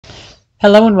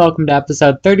Hello and welcome to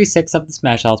episode 36 of the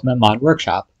Smash Ultimate Mod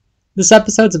Workshop. This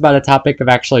episode's about a topic I've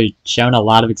actually shown a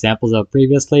lot of examples of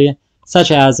previously, such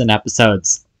as in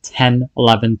episodes 10,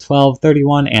 11, 12,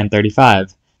 31, and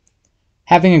 35.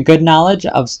 Having a good knowledge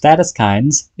of status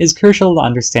kinds is crucial to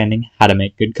understanding how to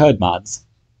make good code mods.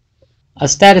 A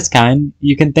status kind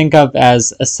you can think of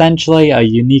as essentially a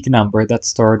unique number that's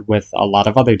stored with a lot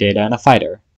of other data in a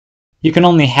fighter. You can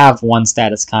only have one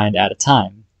status kind at a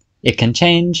time. It can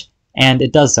change, and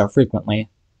it does so frequently.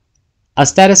 A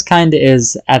status kind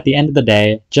is, at the end of the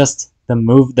day, just the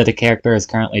move that a character is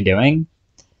currently doing.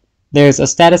 There's a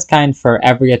status kind for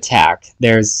every attack.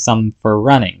 There's some for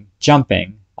running,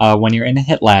 jumping, when you're in a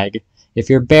hit lag, if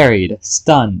you're buried,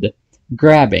 stunned,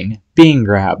 grabbing, being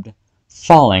grabbed,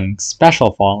 falling,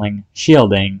 special falling,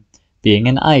 shielding, being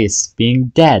in ice, being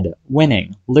dead,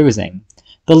 winning, losing.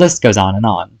 The list goes on and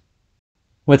on.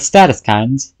 With status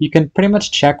kinds, you can pretty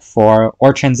much check for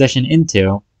or transition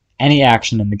into any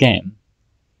action in the game.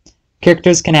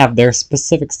 Characters can have their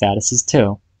specific statuses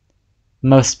too.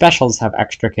 Most specials have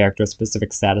extra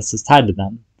character-specific statuses tied to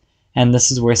them, and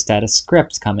this is where status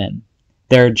scripts come in.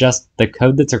 They're just the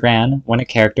code that's ran when a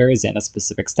character is in a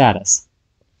specific status.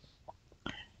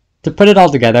 To put it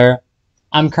all together,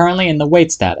 I'm currently in the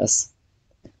wait status.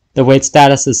 The wait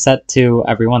status is set to,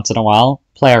 every once in a while,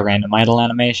 play a random idle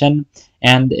animation,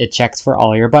 and it checks for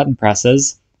all your button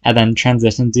presses, and then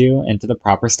transitions you into the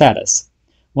proper status.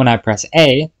 When I press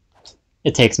A,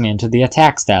 it takes me into the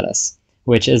attack status,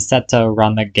 which is set to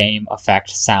run the game,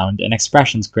 effect, sound, and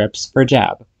expression scripts for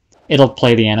jab. It'll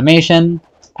play the animation,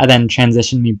 and then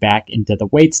transition me back into the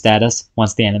wait status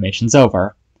once the animation's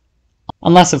over.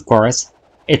 Unless, of course,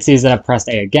 it sees that I've pressed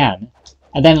A again,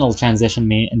 and then it'll transition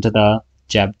me into the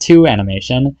Jab 2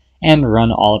 animation and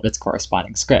run all of its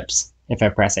corresponding scripts. If I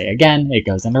press A again, it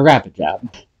goes into Rapid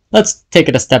Jab. Let's take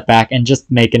it a step back and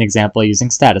just make an example using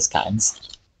status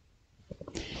kinds.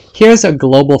 Here's a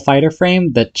global fighter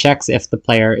frame that checks if the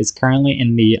player is currently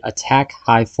in the Attack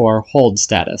High 4 Hold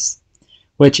status,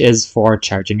 which is for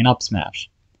charging an up smash.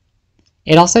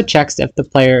 It also checks if the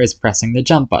player is pressing the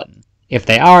jump button. If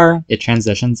they are, it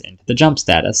transitions into the jump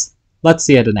status. Let's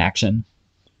see it in action.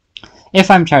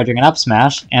 If I'm charging an up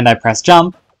smash and I press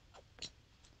jump,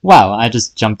 wow, I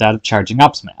just jumped out of charging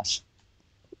up smash.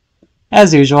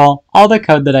 As usual, all the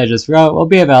code that I just wrote will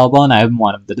be available in item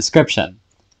 1 of the description.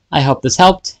 I hope this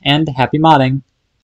helped, and happy modding!